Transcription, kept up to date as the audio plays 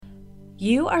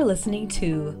You are listening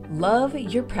to Love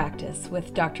Your Practice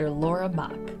with Dr. Laura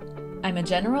Mock. I'm a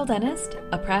general dentist,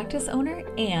 a practice owner,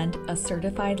 and a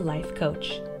certified life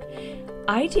coach.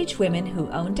 I teach women who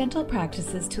own dental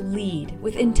practices to lead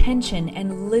with intention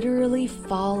and literally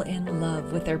fall in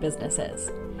love with their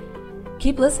businesses.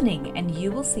 Keep listening and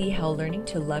you will see how learning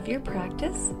to love your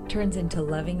practice turns into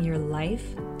loving your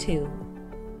life too.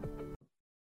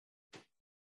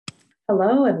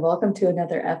 Hello and welcome to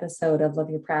another episode of Love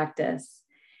Your Practice.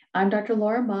 I'm Dr.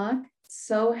 Laura Mock.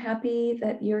 So happy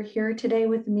that you're here today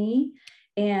with me.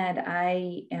 And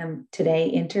I am today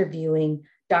interviewing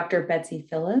Dr. Betsy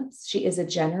Phillips. She is a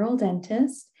general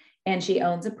dentist and she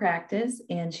owns a practice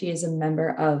and she is a member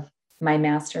of my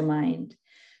mastermind.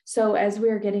 So as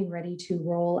we're getting ready to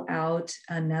roll out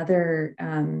another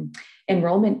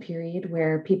enrollment period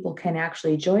where people can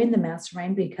actually join the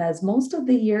mastermind, because most of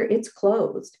the year it's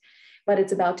closed, but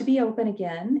it's about to be open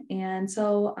again. And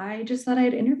so I just thought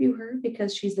I'd interview her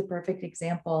because she's the perfect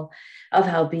example of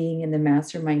how being in the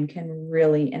mastermind can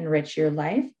really enrich your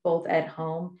life, both at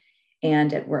home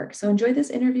and at work. So enjoy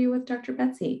this interview with Dr.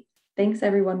 Betsy. Thanks,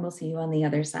 everyone. We'll see you on the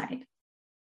other side.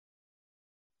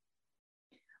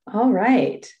 All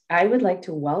right. I would like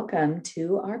to welcome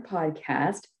to our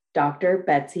podcast, Dr.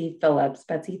 Betsy Phillips.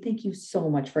 Betsy, thank you so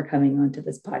much for coming onto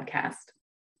this podcast.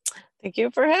 Thank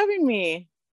you for having me.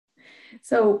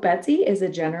 So Betsy is a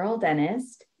general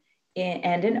dentist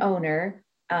and an owner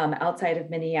outside of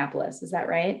Minneapolis. Is that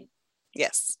right?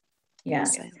 Yes. Yeah.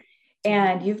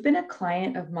 And you've been a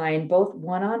client of mine, both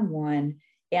one-on-one,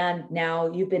 and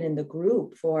now you've been in the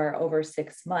group for over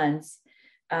 6 months.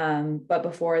 But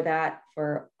before that,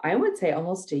 for, I would say,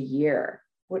 almost a year.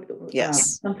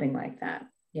 Yes. Something like that.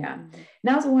 Yeah. And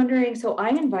I was wondering, so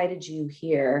I invited you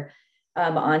here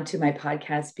onto my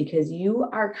podcast because you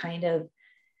are kind of,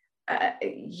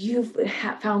 you've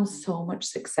found so much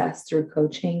success through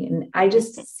coaching. And I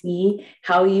just see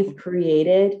how you've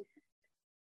created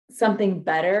something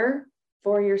better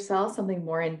for yourself, something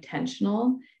more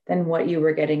intentional than what you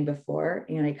were getting before.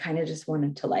 And I kind of just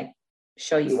wanted to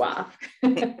show you off.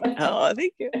 Oh,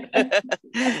 thank you.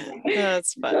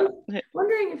 That's fun. So,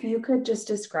 wondering if you could just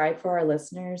describe for our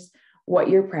listeners what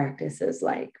your practice is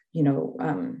like,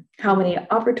 how many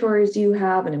operatories do you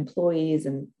have and employees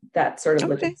and that sort of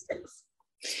logistics.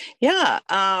 Yeah.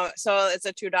 So it's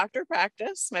a 2-doctor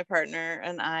practice. My partner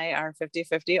and I are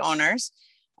 50-50 owners.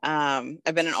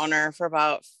 I've been an owner for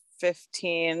about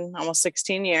 15, almost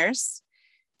 16 years.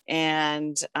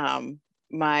 And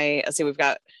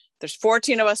there's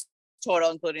 14 of us total,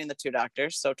 including the 2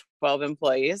 doctors. So 12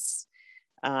 employees.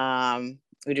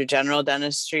 We do general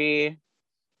dentistry.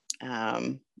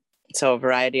 So a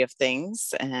variety of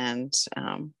things. And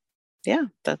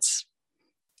that's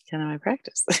kind of my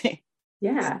practice.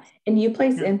 Yeah. And you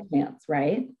place implants,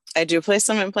 right? I do place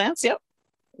some implants. Yep.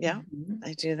 Yeah. Mm-hmm.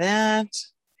 I do that.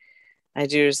 I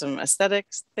do some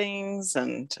aesthetics things.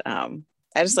 And I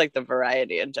just like the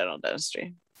variety in general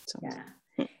dentistry. So. Yeah.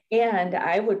 And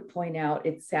I would point out,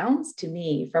 it sounds to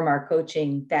me from our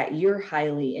coaching that you're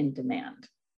highly in demand.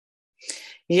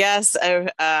 Yes, I've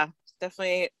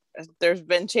definitely, there's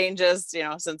been changes,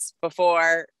 since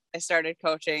before I started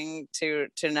coaching to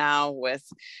now with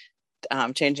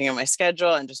changing in my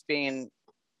schedule and just doing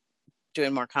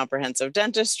more comprehensive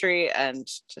dentistry and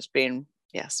just being,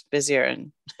 busier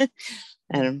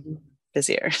and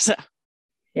busier. So.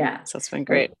 Yeah. So it's been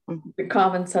great. The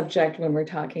common subject when we're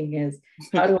talking is,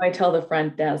 how do I tell the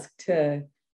front desk to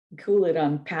cool it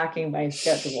on packing my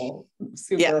schedule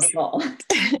super full?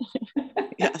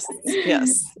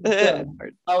 Yes. So,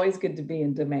 always good to be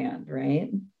in demand,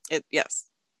 right? Yes.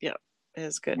 Yeah, it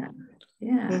is good.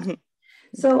 Yeah. Mm-hmm.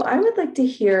 So I would like to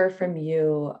hear from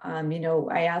you.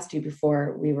 I asked you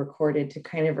before we recorded to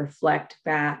kind of reflect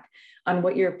back on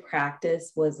what your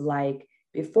practice was like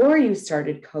before you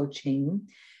started coaching,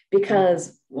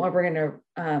 because we're going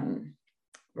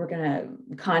to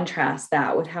contrast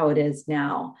that with how it is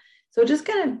now. So just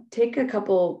kind of take a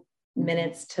couple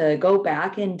minutes to go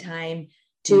back in time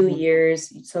 2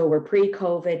 years. So we're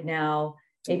pre-COVID now,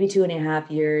 maybe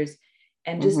 2.5 years,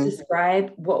 and just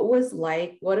describe what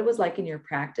it was like in your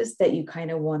practice that you kind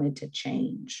of wanted to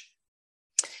change.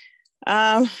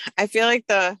 I feel like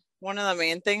one of the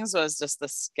main things was just the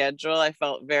schedule. I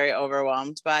felt very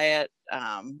overwhelmed by it.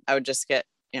 I would just get,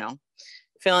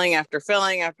 filling after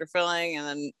filling after filling,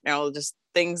 and then, just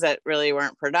things that really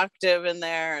weren't productive in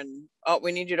there. And,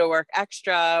 we need you to work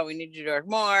extra. We need you to work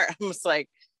more. I'm just like,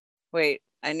 wait,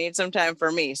 I need some time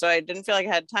for me. So I didn't feel like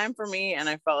I had time for me. And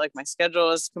I felt like my schedule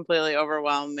was completely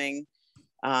overwhelming.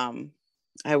 I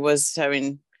was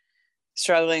having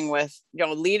struggling with,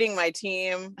 leading my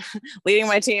team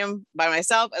by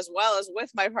myself as well as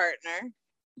with my partner.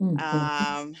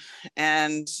 Mm-hmm.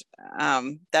 And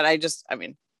that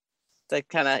that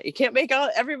kind of, you can't make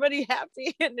everybody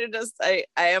happy. And I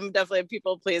am definitely a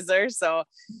people pleaser. So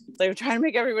I'm trying to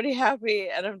make everybody happy.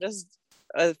 And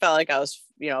I felt like I was,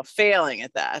 failing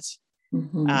at that.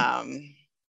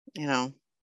 Mm-hmm.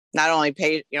 Not only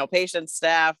patients,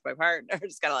 staff, my partner,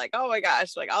 just kind of like, oh my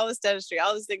gosh, like all this dentistry,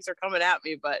 all these things are coming at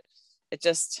me, but it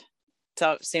just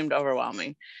seemed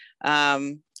overwhelming.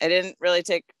 I didn't really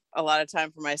take a lot of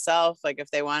time for myself. Like if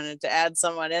they wanted to add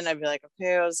someone in, I'd be like,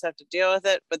 okay, I'll just have to deal with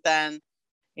it. But then,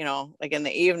 like in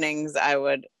the evenings, I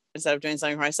would, instead of doing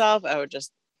something for myself, I would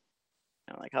just,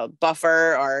 like I'll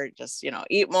buffer or just,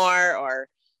 eat more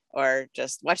or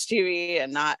just watch TV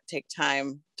and not take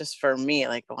time just for me,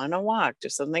 like go on a walk, do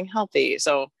something healthy.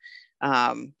 So,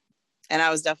 and I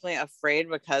was definitely afraid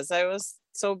because I was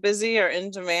so busy or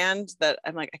in demand that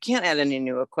I'm like, I can't add any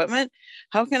new equipment.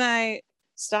 How can I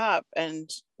stop and,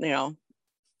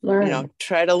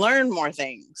 try to learn more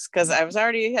things? Cause I was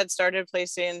had started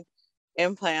placing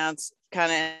implants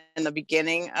kind of in the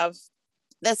beginning of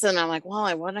this, and I'm like, well,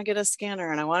 I want to get a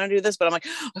scanner and I want to do this, but I'm like,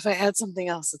 if I add something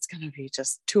else, it's going to be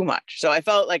just too much. So I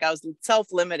felt like I was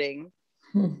self-limiting.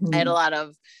 Mm-hmm. I had a lot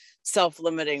of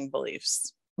self-limiting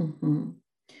beliefs. Mm-hmm.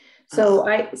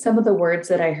 So some of the words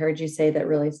that I heard you say that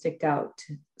really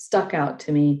stuck out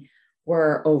to me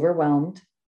were overwhelmed,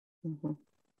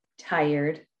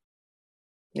 tired,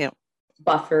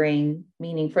 buffering,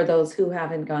 meaning for those who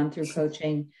haven't gone through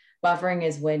coaching, buffering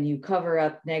is when you cover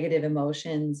up negative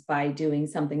emotions by doing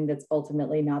something that's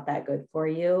ultimately not that good for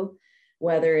you,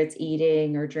 whether it's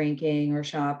eating or drinking or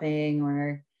shopping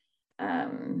or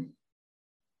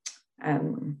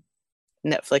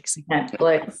Netflix. That's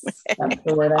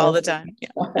the word. All the time. Yeah.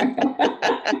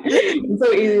 It's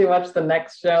so easy to watch the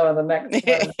next show and the next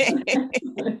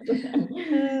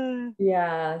one.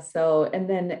 Yeah. So, and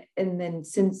then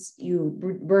since you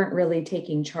weren't really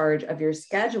taking charge of your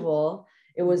schedule,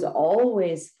 it was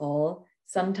always full,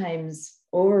 sometimes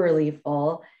overly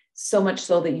full, so much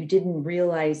so that you didn't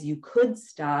realize you could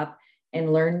stop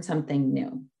and learn something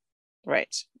new.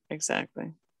 Right.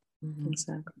 Exactly. Mm-hmm.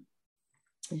 Exactly.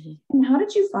 Mm-hmm. And how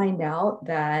did you find out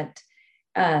that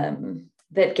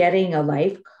that getting a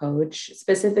life coach,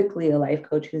 specifically a life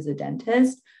coach who's a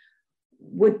dentist,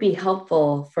 would be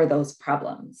helpful for those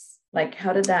problems? Like,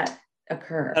 how did that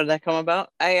occur? How did that come about?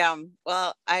 I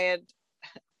had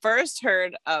first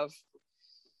heard of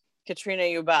Katrina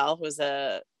Ubel, who's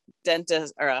a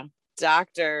dentist or a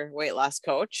doctor weight loss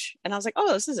coach. And I was like,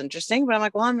 oh, this is interesting. But I'm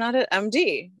like, well, I'm not an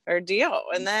MD or DO.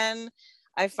 And then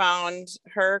I found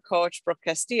her coach, Brooke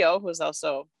Castillo, who's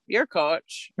also your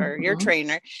coach or your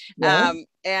trainer. Yeah.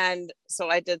 And so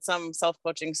I did some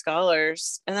self-coaching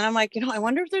scholars. And then I'm like, I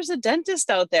wonder if there's a dentist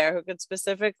out there who could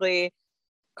specifically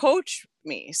coach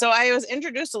me. So I was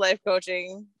introduced to life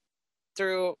coaching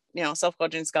through,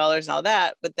 self-coaching scholars and all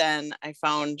that. But then I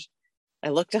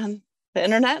looked on the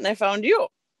internet and I found you.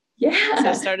 Yeah. So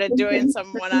I started doing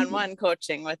some one-on-one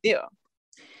coaching with you.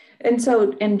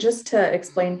 And just to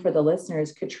explain for the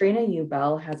listeners, Katrina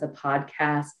Ubel has a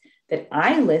podcast that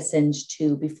I listened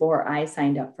to before I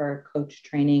signed up for coach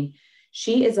training.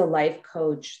 She is a life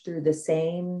coach through the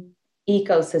same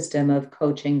ecosystem of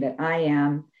coaching that I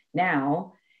am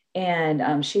now.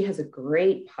 And she has a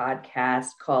great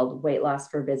podcast called Weight Loss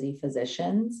for Busy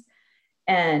Physicians.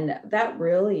 And that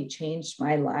really changed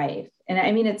my life. And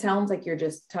I mean, it sounds like you're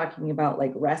just talking about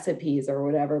like recipes or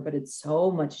whatever, but it's so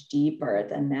much deeper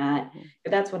than that.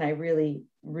 But that's when I really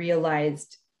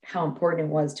realized how important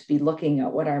it was to be looking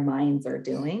at what our minds are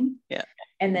doing. Yeah.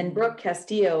 And then Brooke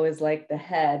Castillo is like the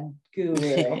head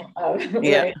guru.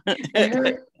 Right?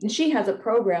 And she has a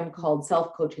program called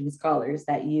Self-Coaching Scholars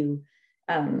that you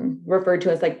referred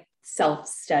to as like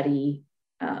self-study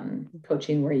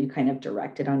coaching, where you kind of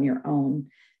direct it on your own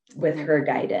with her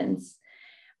guidance.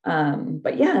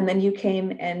 But yeah, and then you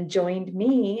came and joined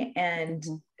me, and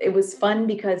it was fun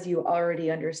because you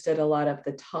already understood a lot of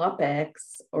the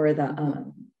topics or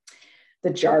the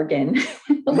jargon,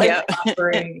 like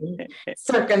offering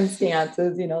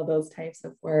circumstances, those types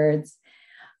of words.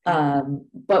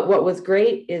 But what was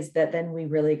great is that then we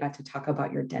really got to talk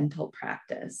about your dental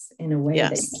practice in a way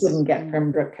that you couldn't get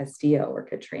from Brooke Castillo or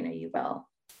Katrina Ubel.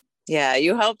 Yeah,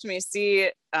 you helped me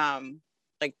see,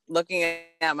 like looking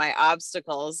at my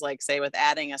obstacles, like say with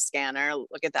adding a scanner,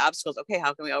 look at the obstacles. Okay,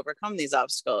 how can we overcome these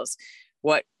obstacles?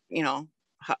 What, and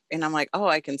I'm like, oh,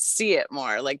 I can see it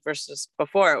more, like versus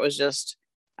before it was just,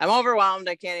 I'm overwhelmed.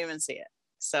 I can't even see it.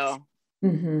 So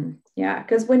Yeah,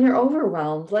 because when you're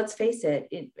overwhelmed, let's face it,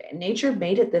 nature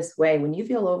made it this way. When you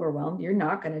feel overwhelmed, you're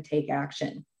not going to take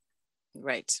action.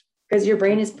 Right. Because your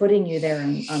brain is putting you there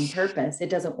on purpose. It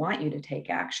doesn't want you to take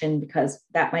action because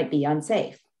that might be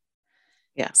unsafe.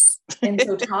 Yes. And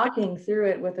so talking through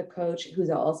it with a coach who's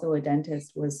also a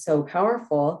dentist was so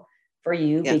powerful for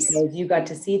you, Yes. because you got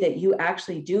to see that you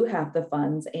actually do have the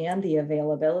funds and the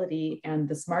availability and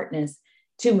the smartness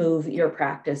to move your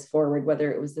practice forward,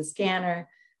 whether it was the scanner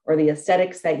or the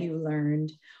aesthetics that you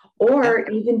learned, or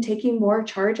even taking more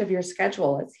charge of your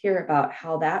schedule. Let's hear about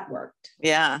how that worked.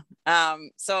 Yeah.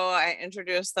 So I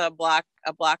introduced a block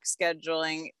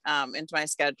scheduling into my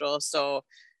schedule. So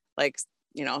like,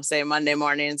 say Monday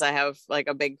mornings, I have like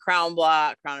a big crown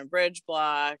and bridge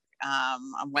block.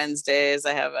 On Wednesdays,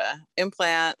 I have a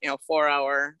implant,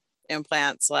 4-hour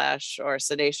implant / or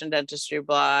sedation dentistry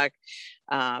block.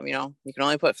 You can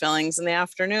only put fillings in the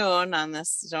afternoon on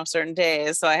this, certain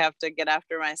days. So I have to get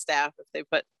after my staff if they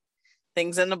put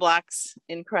things in the blocks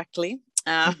incorrectly.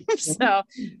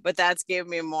 But that's gave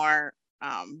me more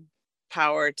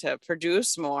power to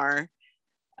produce more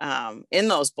in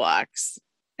those blocks.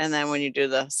 And then when you do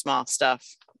the small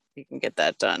stuff, you can get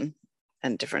that done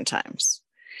in different times.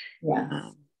 Yeah.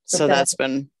 So that's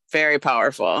been very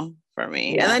powerful for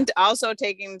me. Yeah. And then also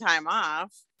taking time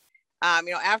off,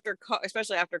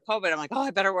 especially after COVID, I'm like, oh, I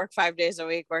better work 5 days a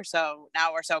week or so.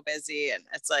 Now we're so busy. And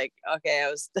it's like, okay, I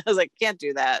was like, can't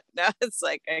do that. No, it's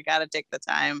like, I got to take the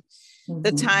time,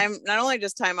 not only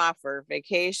just time off for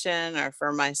vacation or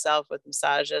for myself with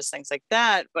massages, things like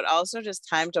that, but also just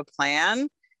time to plan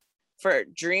for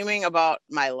dreaming about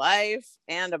my life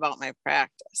and about my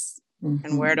practice.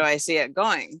 And where do I see it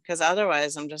going? Because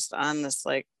otherwise I'm just on this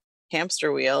like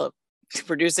hamster wheel,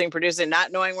 producing,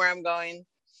 not knowing where I'm going.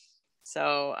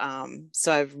 So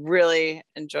I've really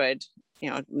enjoyed,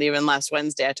 leaving last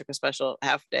Wednesday, I took a special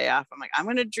half day off. I'm like, I'm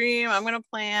going to dream, I'm going to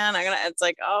plan. It's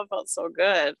like, oh, it felt so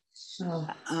good. You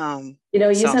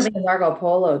sent me to Marco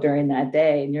Polo during that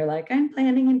day and you're like, I'm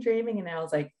planning and dreaming. And I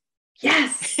was like,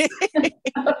 yes.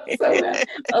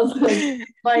 I was like,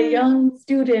 my young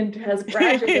student has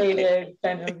graduated,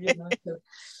 kind of, so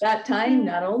that time,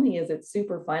 not only is it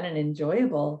super fun and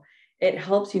enjoyable, it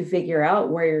helps you figure out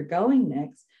where you're going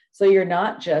next. So you're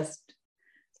not just,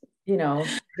 driven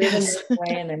this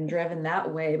way and then driven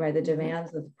that way by the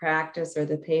demands of the practice or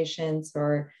the patients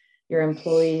or your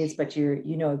employees, but you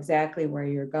know exactly where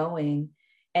you're going.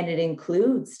 And it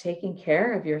includes taking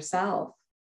care of yourself.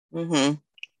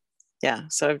 Yeah.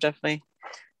 So I've definitely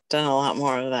done a lot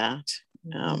more of that.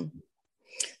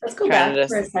 Let's go back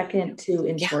for a second to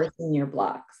enforcing your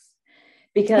blocks,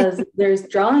 because there's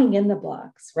drawing in the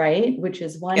blocks, right? Which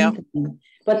is one thing.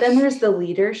 But then there's the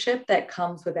leadership that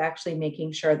comes with actually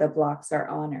making sure the blocks are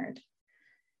honored.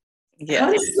 Yes.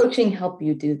 How does coaching help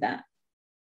you do that?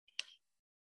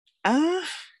 I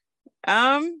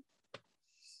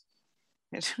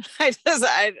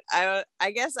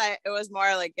guess it was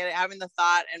more like having the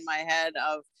thought in my head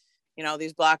of,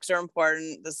 these blocks are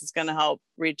important. This is going to help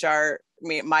reach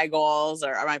my goals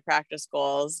or my practice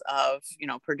goals of,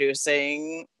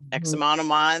 producing X amount a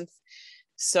month.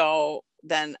 So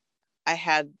then I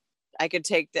could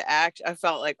take the act. I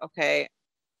felt like, okay,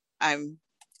 I'm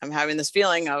having this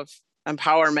feeling of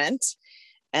empowerment,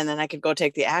 and then I could go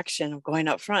take the action of going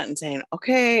up front and saying,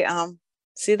 okay,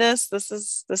 see this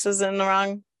is in the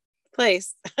wrong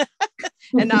place.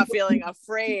 And not feeling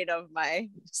afraid of my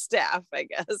staff, I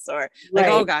guess, or like,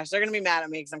 oh gosh, they're going to be mad at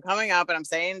me because I'm coming up and I'm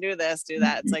saying, do this, do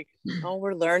that. It's like, oh,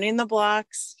 we're learning the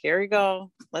blocks. Here we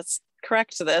go. Let's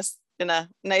correct this in a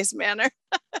nice manner,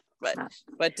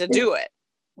 but to do it.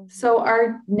 So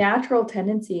our natural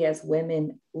tendency as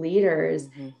women leaders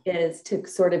is to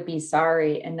sort of be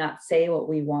sorry and not say what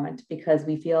we want, because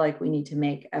we feel like we need to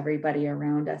make everybody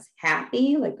around us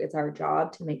happy. Like it's our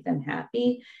job to make them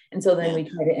happy. And so then we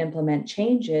try to implement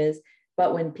changes,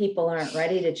 but when people aren't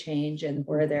ready to change and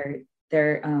where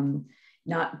they're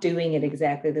not doing it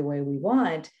exactly the way we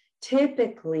want,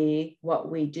 typically what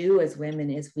we do as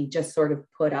women is we just sort of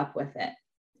put up with it.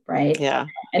 Right. Yeah.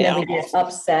 And then we get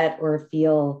upset or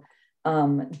feel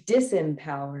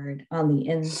disempowered on the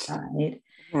inside.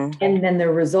 And then the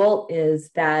result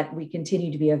is that we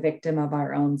continue to be a victim of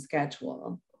our own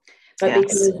schedule. But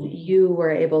because you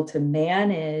were able to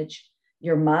manage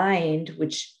your mind,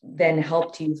 which then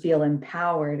helped you feel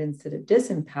empowered instead of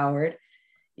disempowered,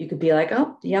 you could be like,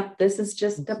 oh, yep, this is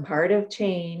just a part of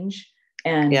change.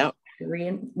 And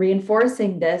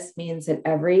reinforcing this means that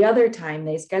every other time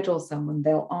they schedule someone,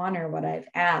 they'll honor what I've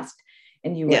asked.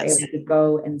 And you were able to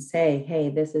go and say, hey,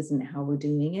 this isn't how we're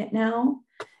doing it now.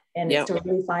 and it's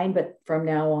totally fine. But from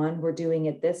now on, we're doing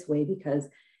it this way because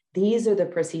these are the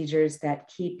procedures that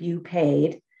keep you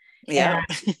paid and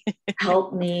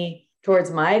help me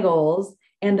towards my goals.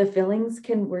 And the fillings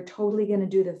we're totally going to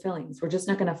do the fillings. We're just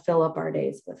not going to fill up our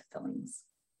days with fillings.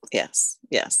 Yes.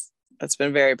 Yes. That's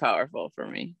been very powerful for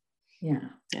me. Yeah.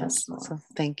 Yes. Awesome. So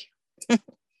thank you.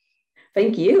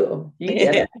 Thank you. You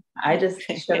get it. I just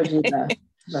showed you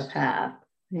the path.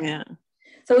 Yeah.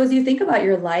 So as you think about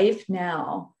your life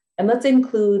now, and let's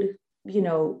include,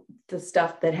 the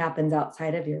stuff that happens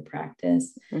outside of your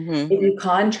practice, if you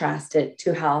contrast it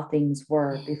to how things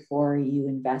were before you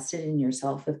invested in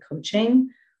yourself with coaching,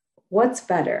 what's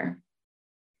better?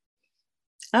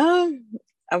 I'm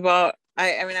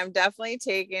definitely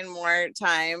taking more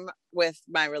time with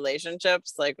my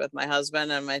relationships, like with my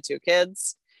husband and my 2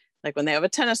 kids. Like when they have a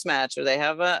tennis match or they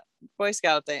have a Boy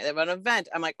Scout thing, they have an event,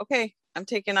 I'm like, okay, I'm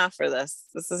taking off for this.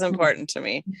 This is important to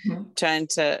me. Trying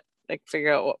to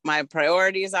figure out what my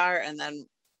priorities are. And then,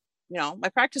 my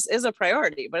practice is a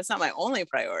priority, but it's not my only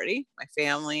priority, my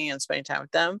family and spending time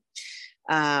with them.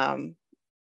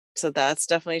 So that's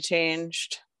definitely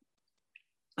changed.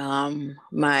 I'm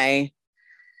trying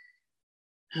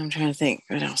to think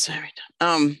what else have I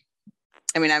done.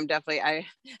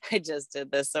 I just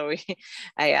did this. So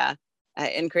I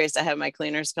increased. I have my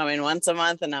cleaners coming once a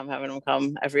month and I'm having them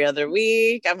come every other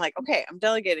week. I'm like, okay, I'm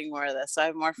delegating more of this. So I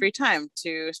have more free time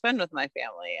to spend with my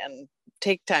family and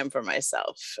take time for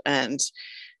myself and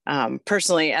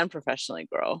personally and professionally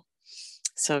grow.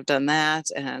 So I've done that.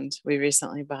 And we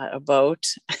recently bought a boat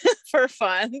for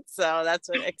fun. So that's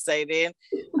been exciting.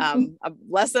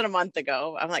 Less than a month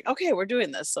ago, I'm like, okay, we're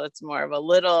doing this. So it's more of a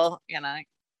little,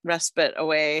 respite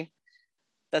away.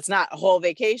 That's not a whole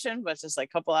vacation, but just like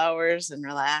a couple hours and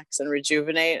relax and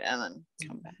rejuvenate and then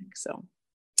come back.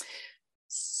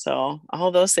 So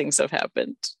all those things have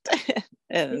happened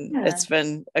and it's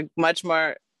been a much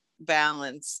more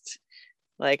balanced.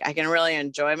 Like I can really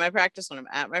enjoy my practice when I'm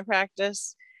at my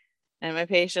practice and my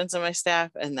patients and my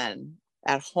staff, and then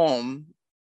at home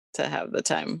to have the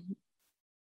time.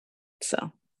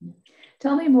 So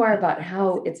tell me more about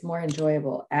how it's more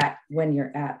enjoyable when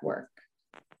you're at work.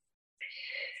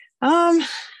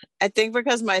 I think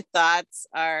because my thoughts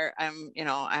are, I'm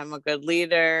a good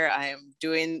leader. I'm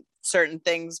doing certain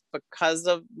things because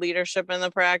of leadership in the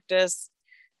practice.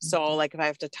 So like if I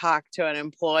have to talk to an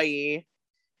employee,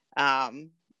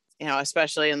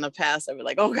 especially in the past, I'd be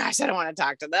like, oh gosh, I don't want to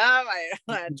talk to them. I don't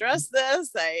want to address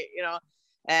this.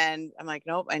 And I'm like,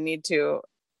 nope, I need to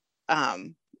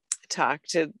talk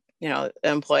to the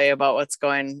employee about what's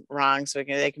going wrong so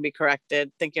they can be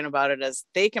corrected, thinking about it as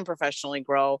they can professionally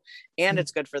grow and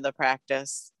it's good for the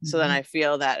practice. So then I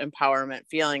feel that empowerment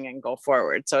feeling and go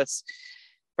forward. So it's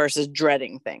versus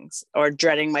dreading things or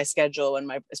dreading my schedule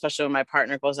especially when my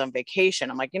partner goes on vacation.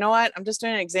 I'm like, you know what? I'm just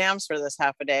doing exams for this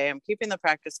half a day. I'm keeping the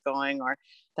practice going, or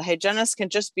the hygienist can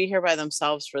just be here by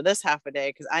themselves for this half a day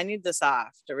because I need this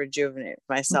off to rejuvenate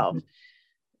myself.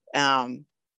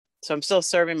 So I'm still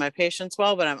serving my patients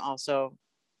well, but I'm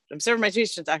serving my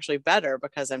patients actually better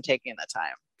because I'm taking the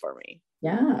time for me.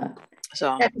 Yeah.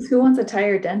 So who wants a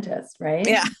tired dentist, right?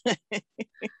 Yeah.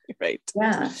 Right.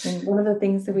 Yeah. And one of the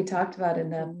things that we talked about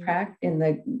in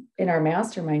our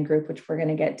mastermind group, which we're going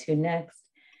to get to next,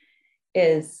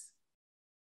 is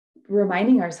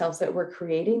reminding ourselves that we're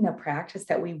creating the practice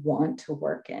that we want to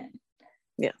work in.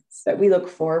 Yes. That we look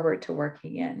forward to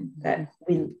working in, that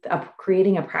we are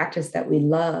creating a practice that we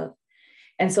love.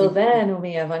 And so then when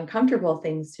we have uncomfortable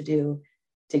things to do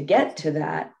to get to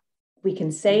that, we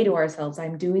can say to ourselves,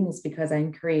 I'm doing this because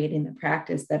I'm creating the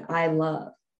practice that I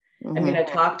love. I'm going to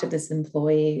talk to this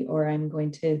employee, or I'm going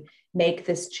to make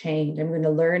this change. I'm going to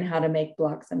learn how to make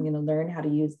blocks. I'm going to learn how to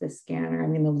use this scanner.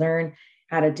 I'm going to learn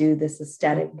how to do this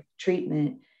aesthetic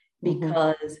treatment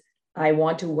because I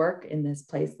want to work in this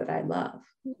place that I love.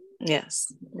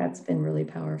 Yes. That's been really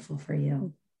powerful for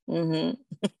you.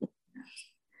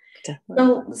 Definitely.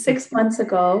 So 6 months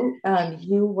ago,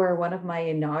 you were one of my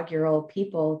inaugural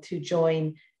people to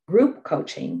join group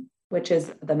coaching, which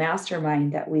is the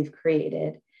mastermind that we've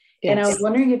created. Yes. And I was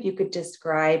wondering if you could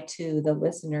describe to the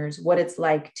listeners what it's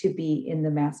like to be in the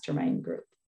mastermind group.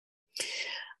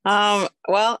 Well,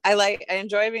 I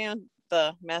enjoy being in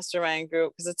the mastermind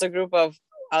group because it's a group of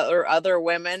other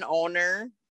women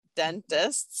owner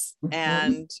dentists,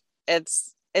 and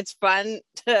it's fun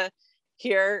to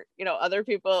hear other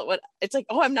people it's like,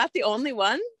 oh, I'm not the only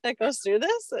one that goes through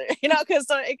this, because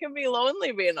it can be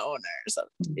lonely being an owner, so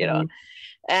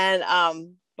and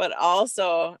but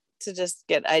also to just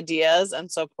get ideas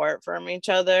and support from each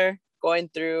other, going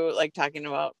through talking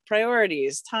about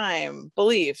priorities, time,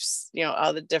 beliefs,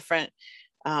 all the different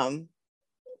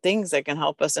things that can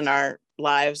help us in our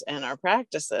lives and our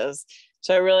practices.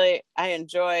 So I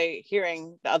enjoy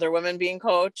hearing the other women being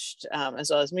coached, as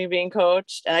well as me being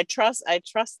coached. And I trust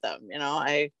them,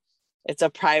 it's a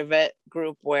private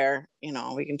group where,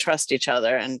 we can trust each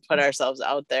other and put ourselves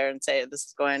out there and say, this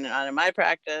is going on in my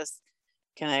practice.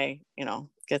 Can I,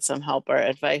 get some help or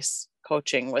advice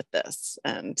coaching with this?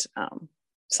 And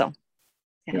so,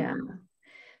 yeah.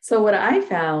 So what I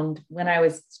found when I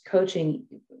was coaching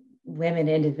women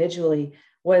individually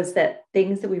was that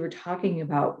things that we were talking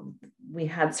about, we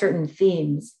had certain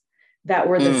themes that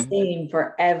were the same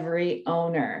for every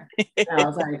owner. And I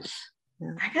was like,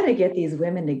 I got to get these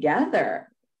women together.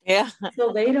 Yeah.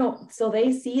 So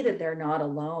they see that they're not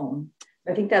alone.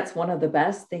 I think that's one of the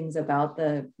best things about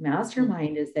the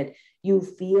mastermind is that you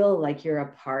feel like you're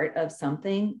a part of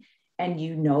something and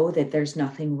that there's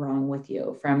nothing wrong with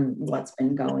you from what's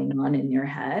been going on in your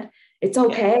head. It's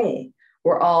okay. Yeah.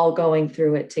 We're all going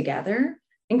through it together,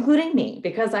 including me,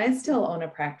 because I still own a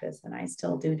practice and I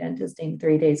still do dentisting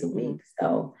 3 days a week.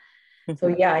 So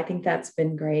yeah, I think that's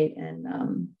been great.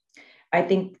 And I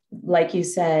think, like you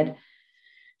said,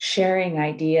 sharing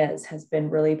ideas has been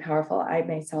really powerful. I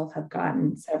myself have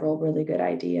gotten several really good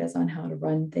ideas on how to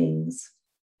run things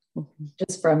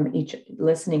just from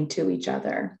listening to each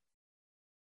other.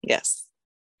 Yes.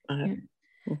 Yeah.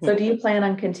 So do you plan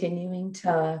on continuing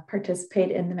to participate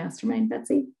in the mastermind,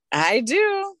 Betsy? I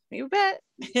do. You bet.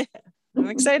 I'm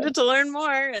excited to learn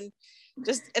more. And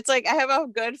it's like, I have a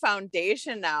good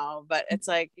foundation now, but it's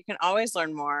like, you can always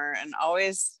learn more and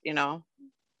always,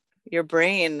 your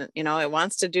brain, it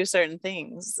wants to do certain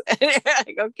things.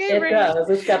 Like, okay, it does.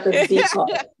 It's got the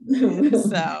default.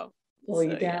 So pull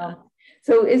you down. Yeah.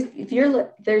 So if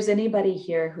there's anybody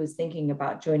here who's thinking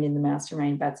about joining the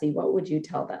mastermind, Betsy, what would you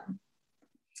tell them?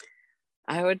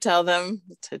 I would tell them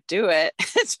to do it.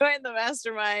 Join the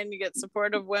mastermind. You get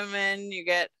supportive women. You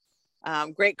get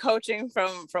great coaching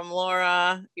from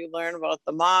Laura. You learn about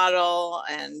the model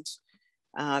and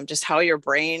just how your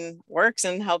brain works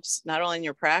and helps not only in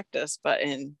your practice, but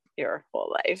in your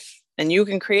whole life. And you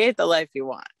can create the life you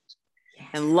want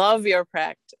and love your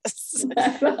practice.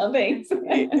 Thanks.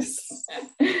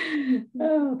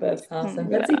 Oh, that's awesome.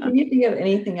 Betsy, can you think of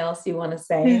anything else you want to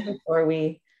say before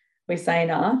we sign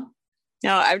off?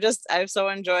 No, I've so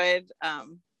enjoyed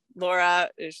Laura,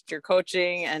 just your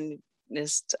coaching and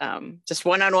just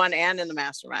one-on-one and in the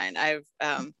mastermind.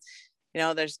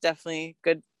 There's definitely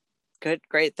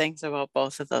great things about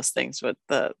both of those things. But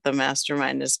the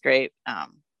mastermind is great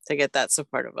to get that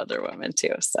support of other women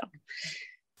too. So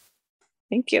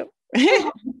thank you.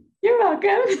 You're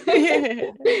welcome.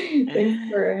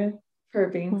 Thanks for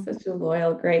being such a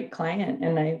loyal, great client.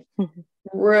 And I've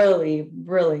really,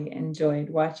 really enjoyed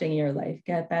watching your life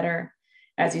get better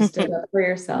as you stood up for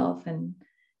yourself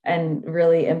and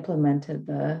really implemented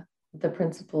the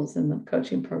principles in the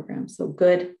coaching program. So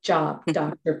good job,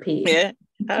 Dr. P. Yeah.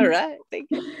 All right. Thank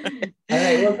you. All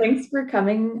right. Well, thanks for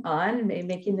coming on and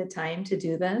making the time to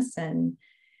do this. And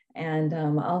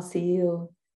I'll see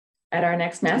you at our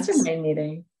next mastermind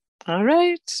meeting. All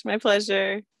right. My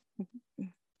pleasure.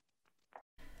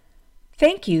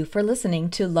 Thank you for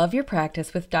listening to Love Your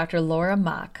Practice with Dr. Laura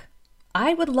Mach.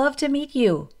 I would love to meet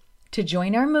you. To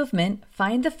join our movement,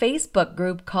 find the Facebook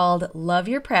group called Love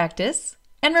Your Practice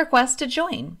and request to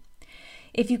join.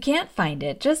 If you can't find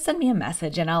it, just send me a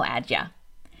message and I'll add ya.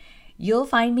 You'll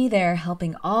find me there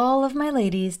helping all of my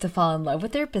ladies to fall in love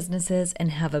with their businesses and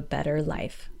have a better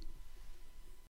life.